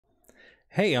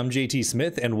Hey, I'm JT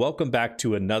Smith and welcome back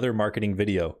to another marketing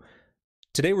video.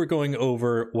 Today we're going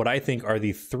over what I think are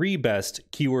the 3 best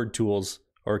keyword tools,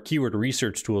 or keyword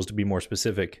research tools to be more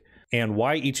specific, and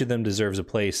why each of them deserves a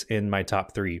place in my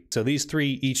top 3. So these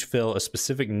 3 each fill a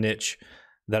specific niche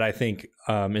that I think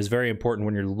is very important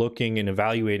when you're looking and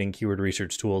evaluating keyword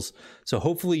research tools. So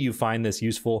hopefully you find this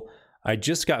useful. I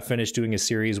just got finished doing a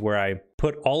series where I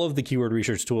put all of the keyword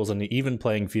research tools on the even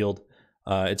playing field.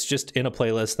 It's just in a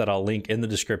playlist that I'll link in the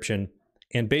description.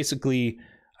 And basically,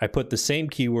 I put the same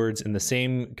keywords in the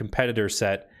same competitor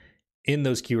set in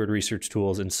those keyword research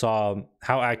tools and saw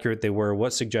how accurate they were,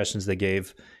 what suggestions they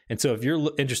gave. And so if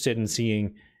you're interested in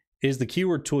seeing, is the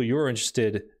keyword tool you're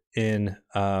interested in,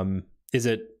 is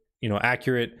it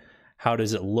accurate? How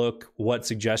does it look? What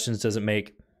suggestions does it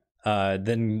make?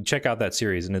 Then check out that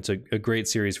series. And it's a great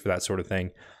series for that sort of thing.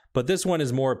 But this one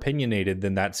is more opinionated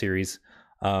than that series.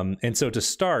 And so to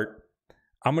start,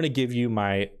 I'm going to give you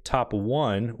my top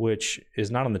 1, which is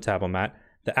not on the tab I'm at.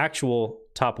 The actual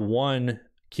top 1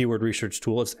 keyword research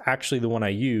tool, it's actually the one I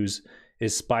use,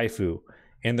 is SpyFu.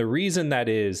 And the reason that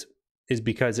is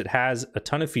because it has a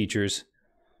ton of features,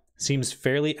 seems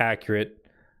fairly accurate,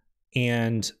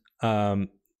 and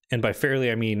by fairly,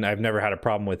 I mean I've never had a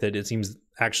problem with it. It seems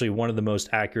actually one of the most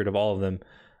accurate of all of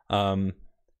them.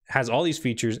 Has all these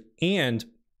features, and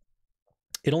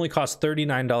it only costs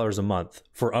 $39 a month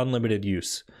for unlimited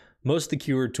use. Most of the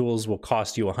keyword tools will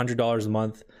cost you $100 a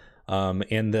month,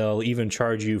 and they'll even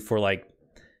charge you for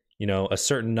a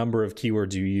certain number of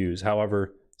keywords you use.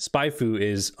 However, SpyFu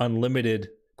is unlimited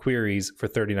queries for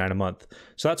 $39 a month.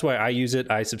 So that's why I use it.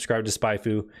 I subscribe to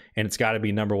SpyFu, and it's got to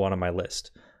be number 1 on my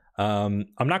list. I'm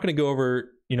not going to go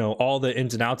over all the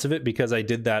ins and outs of it because I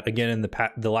did that again in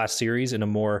the last series in a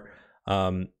more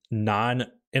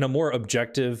more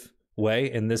objective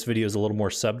way, and this video is a little more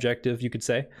subjective, you could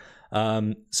say.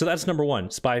 So that's number 1,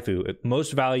 SpyFu.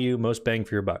 Most value, most bang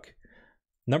for your buck.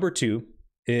 Number 2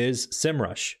 is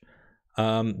SimRush.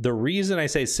 The reason I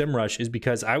say SimRush is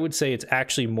because I would say it's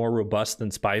actually more robust than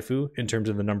SpyFu in terms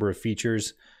of the number of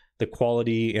features, the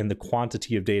quality, and the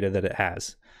quantity of data that it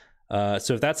has.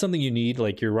 So if that's something you need,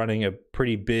 like you're running a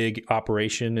pretty big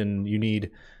operation and you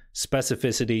need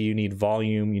specificity, you need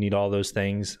volume, you need all those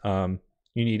things, you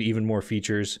need even more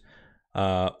features.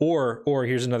 Or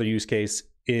here's another use case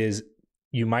is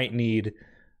you might need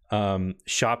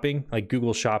shopping, like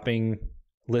Google shopping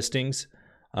listings.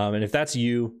 And if that's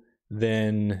you,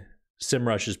 then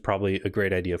SimRush is probably a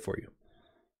great idea for you.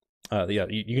 Yeah,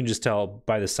 you can just tell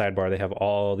by the sidebar, they have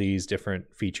all these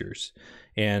different features.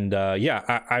 And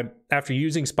I after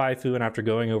using SpyFu and after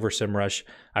going over SimRush,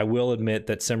 I will admit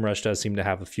that SimRush does seem to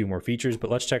have a few more features, but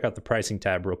let's check out the pricing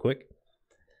tab real quick.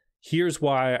 Here's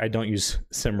why I don't use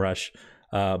SimRush,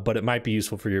 but it might be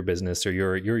useful for your business or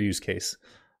your use case.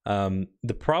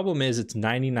 The problem is it's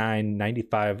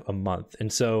 $99.95 a month.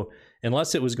 And so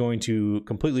unless it was going to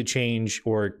completely change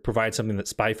or provide something that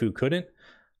SpyFu couldn't,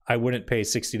 I wouldn't pay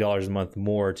 $60 a month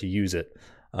more to use it.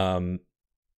 And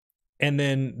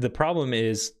then the problem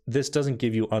is this doesn't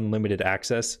give you unlimited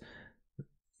access.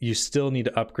 You still need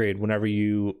to upgrade whenever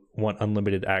you want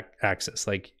unlimited access,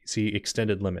 like see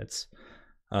extended limits.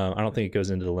 I don't think it goes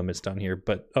into the limits down here,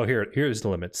 but here's the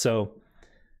limit. So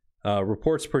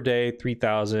reports per day,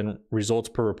 3,000, results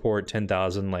per report,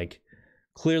 10,000. Like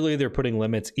clearly they're putting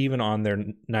limits even on their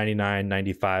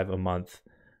 $99.95 a month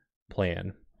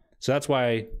plan. So that's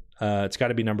why it's got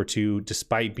to be number 2,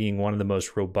 despite being one of the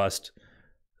most robust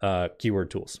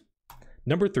keyword tools.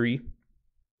 Number 3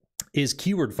 is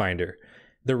KWFinder.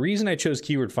 The reason I chose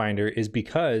KWFinder is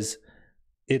because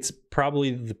it's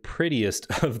probably the prettiest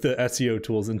of the SEO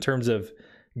tools in terms of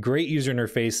great user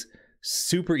interface,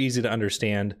 super easy to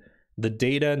understand. The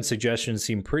data and suggestions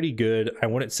seem pretty good. I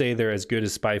wouldn't say they're as good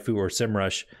as SpyFu or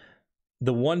SimRush.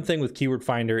 The one thing with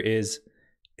KWFinder is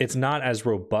it's not as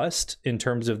robust in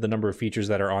terms of the number of features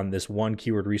that are on this one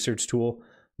keyword research tool,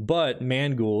 but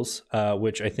Mangools,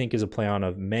 which I think is a play on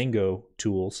of Mango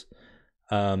tools,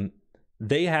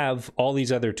 they have all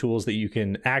these other tools that you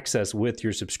can access with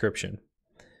your subscription.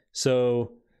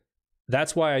 So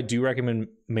that's why I do recommend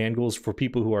Mangools for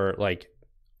people who are like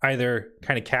either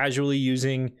kind of casually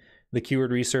using the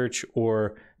keyword research,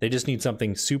 or they just need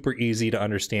something super easy to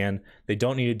understand. They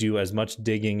don't need to do as much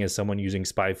digging as someone using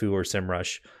SpyFu or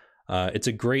SimRush. It's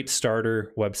a great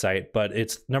starter website, but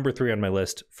it's number 3 on my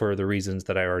list for the reasons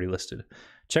that I already listed.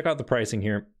 Check out the pricing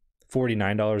here,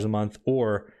 $49 a month,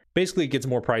 or basically it gets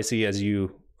more pricey as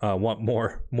you want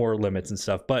more limits and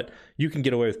stuff, but you can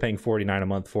get away with paying $49 a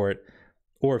month for it,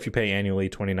 or if you pay annually,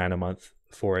 $29 a month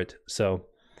for it. So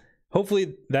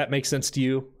hopefully that makes sense to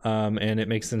you, and it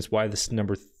makes sense why this is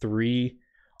number 3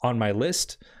 on my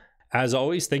list. As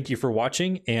always, thank you for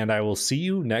watching, and I will see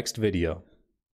you next video.